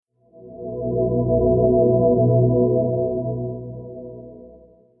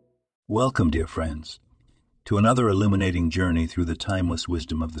Welcome, dear friends, to another illuminating journey through the timeless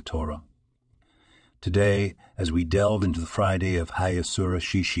wisdom of the Torah. Today, as we delve into the Friday of Hayasura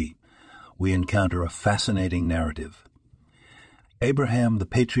Shishi, we encounter a fascinating narrative. Abraham, the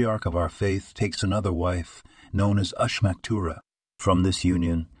patriarch of our faith, takes another wife, known as Ushmaktura. From this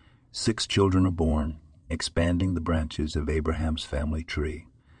union, 6 children are born, expanding the branches of Abraham's family tree.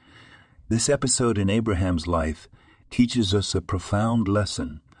 This episode in Abraham's life teaches us a profound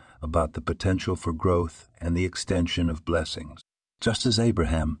lesson about the potential for growth and the extension of blessings. Just as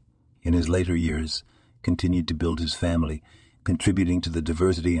Abraham, in his later years, continued to build his family, contributing to the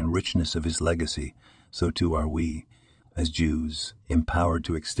diversity and richness of his legacy, so too are we, as Jews, empowered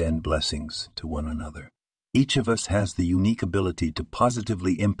to extend blessings to one another. Each of us has the unique ability to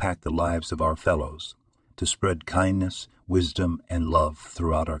positively impact the lives of our fellows, to spread kindness, wisdom, and love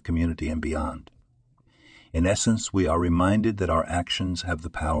throughout our community and beyond. In essence, we are reminded that our actions have the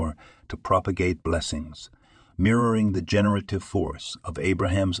power to propagate blessings, mirroring the generative force of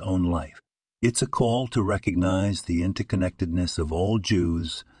Abraham's own life. It's a call to recognize the interconnectedness of all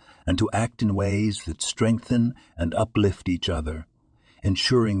Jews and to act in ways that strengthen and uplift each other,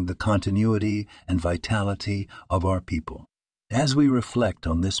 ensuring the continuity and vitality of our people. As we reflect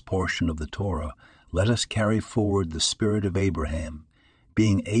on this portion of the Torah, let us carry forward the spirit of Abraham,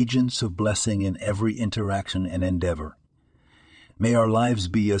 being agents of blessing in every interaction and endeavor. May our lives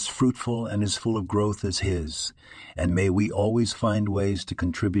be as fruitful and as full of growth as his, and may we always find ways to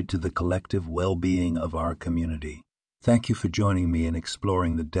contribute to the collective well-being of our community. Thank you for joining me in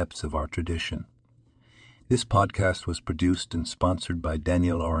exploring the depths of our tradition. This podcast was produced and sponsored by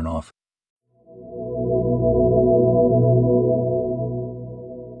Daniel Aronoff